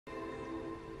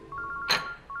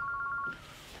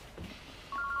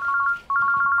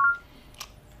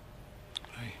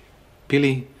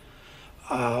Pili,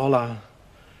 hola.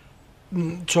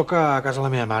 Soc a casa de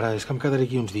la meva mare. És que em quedaré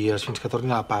aquí uns dies fins que torni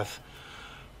la Paz.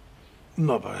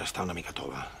 No, però està una mica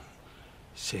tova.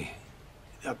 Sí.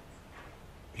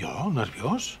 Jo?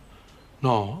 Nerviós?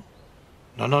 No.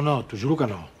 No, t'ho juro que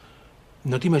no.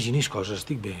 No t'imaginis coses,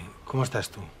 estic bé. Com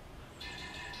estàs, tu?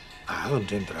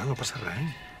 Doncs entra, no passa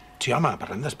res. Sí, home,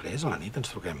 parlem després, a la nit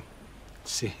ens truquem.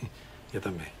 Sí, jo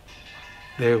també.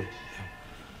 Adéu.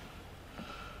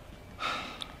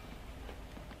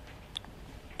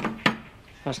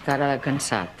 Fas cara de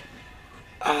cansat.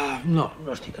 No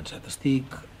estic cansat,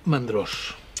 estic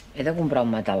mandrós. He de comprar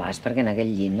un matalàs perquè en aquell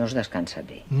llit no es descansa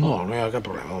bé. No hi ha cap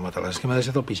problema, el matalàs. És que m'ha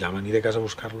deixat el pijama, aniré a casa a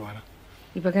buscar-lo ara.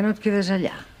 I per què no et quedes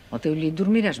allà? Al teu llit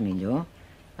dormiràs millor.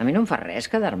 A mi no em fa res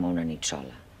quedar-me una nit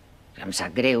sola. Em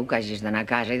sap greu que hagis d'anar a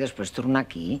casa i després tornar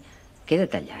aquí.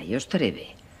 Queda't allà, jo estaré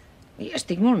bé. I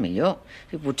estic molt millor.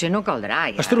 I potser no caldrà.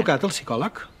 Has trucat al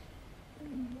psicòleg?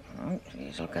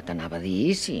 És el que t'anava a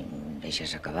dir, si em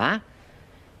deixes acabar.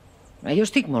 Jo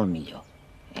estic molt millor.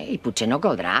 I potser no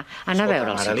caldrà anar a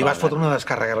veure el psicòleg. Ara li vas fotre una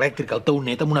descàrrega elèctrica al teu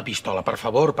net amb una pistola, per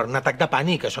favor, per un atac de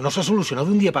pànic. Això no se soluciona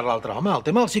d'un dia per l'altre, home. El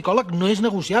tema del psicòleg no és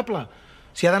negociable.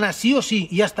 Si ha d'anar sí o sí,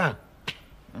 i ja està.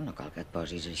 No cal que et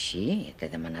posis així. T'he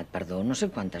demanat perdó no sé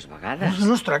quantes vegades.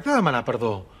 No es tracta de demanar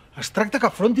perdó. Es tracta que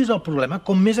afrontis el problema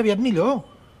com més aviat millor.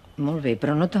 Molt bé,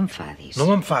 però no t'enfadis. No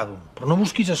m'enfado, però no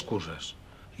busquis excuses.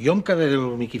 Jo em quedaré a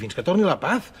dormir aquí fins que torni la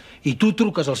Paz i tu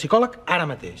truques al psicòleg ara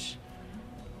mateix.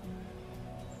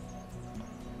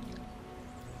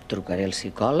 Trucaré al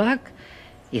psicòleg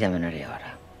i demanaré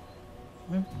hora.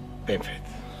 Ben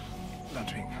fet.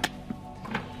 Doncs vinga.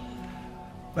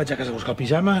 Vaig a casa a buscar el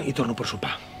pijama i torno per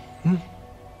sopar.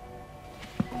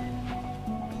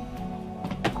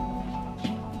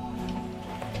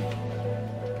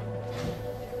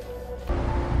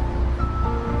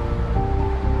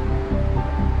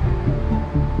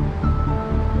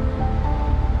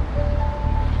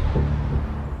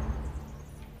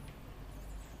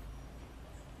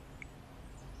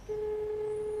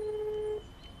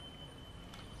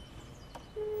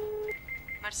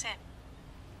 Mercè,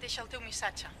 deixa el teu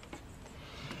missatge.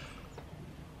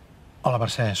 Hola,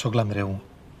 Mercè, sóc l'Andreu.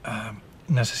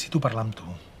 Necessito parlar amb tu.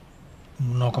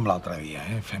 No com l'altre dia,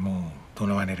 Fem-ho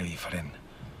d'una manera diferent.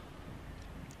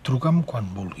 Truca'm quan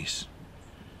vulguis.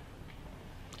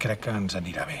 Crec que ens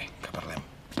anirà bé que parlem.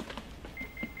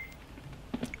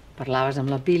 Parlaves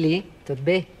amb la Pili, tot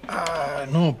bé?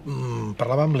 No,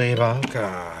 parlava amb l'Eva, que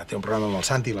té un problema amb el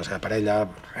Santi i la seva parella.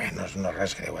 No és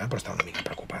res greu, però està una mica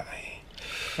preocupada.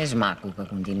 És maco que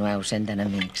continueu sent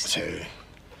enemics. Sí.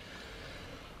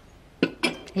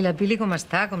 I la Pili com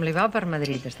està? Com li va per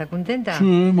Madrid? Està contenta?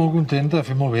 Sí, molt contenta. Ha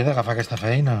fet molt bé d'agafar aquesta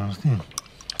feina.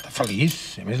 Està feliç.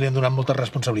 A més, li han donat moltes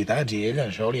responsabilitats i a ella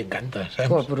això li encanta, saps?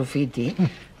 Que ho aprofiti.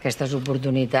 Aquestes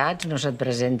oportunitats no se't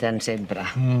presenten sempre.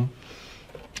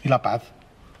 I la Paz?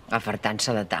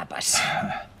 Afartant-se de tapes.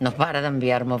 No para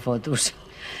d'enviar-me fotos.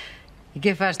 I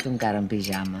què fas tu encara en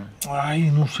pijama? Ai,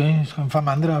 no sé, és que em fa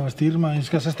mandra vestir-me. És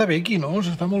que s'està bé aquí, no?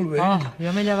 S'està molt bé.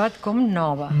 Jo m'he llevat com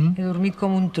nova. He dormit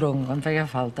com un tronc, em feia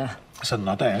falta. Se't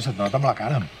nota, se't nota amb la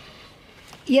cara.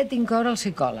 Ja tinc hora al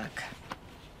psicòleg.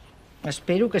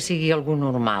 Espero que sigui algú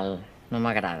normal. No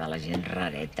m'agrada la gent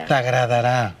rareta.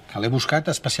 T'agradarà, que l'he buscat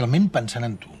especialment pensant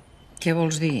en tu. Què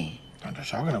vols dir? Doncs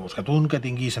això, que n'he buscat un que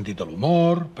tingui sentit de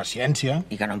l'humor, paciència...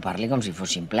 I que no em parli com si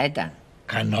fos simpleta.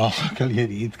 Que no, que li he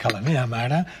dit que la meva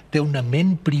mare té una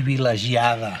ment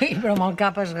privilegiada. Però amb el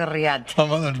cap esgarriat.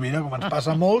 Home, doncs mira, com ens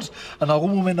passa a molts en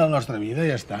algun moment de la nostra vida,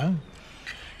 ja està.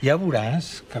 Ja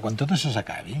veuràs que quan tot això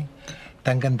s'acabi,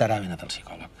 t'encantarà haver anat al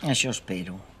psicòleg. Això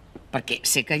espero. Perquè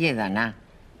sé que hi he d'anar,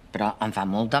 però em fa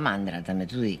molta mandra, també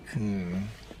t'ho dic.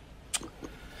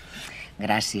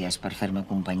 Gràcies per fer-me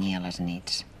companyia a les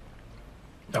nits.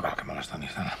 No cal que me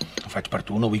l'estonis, dona. Ho faig per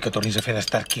tu, no vull que tornis a fer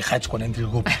d'estarquijats quan entri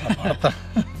algú per la porta.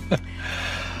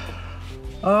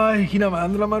 Ai, quina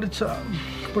mandra marxar.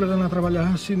 Per anar a treballar,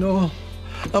 si no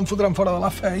em fotran fora de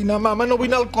la feina. Mama, no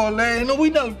vull anar al col·le, no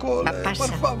vull anar al col·le.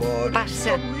 Passa, per favor.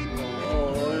 Passa. No vull anar.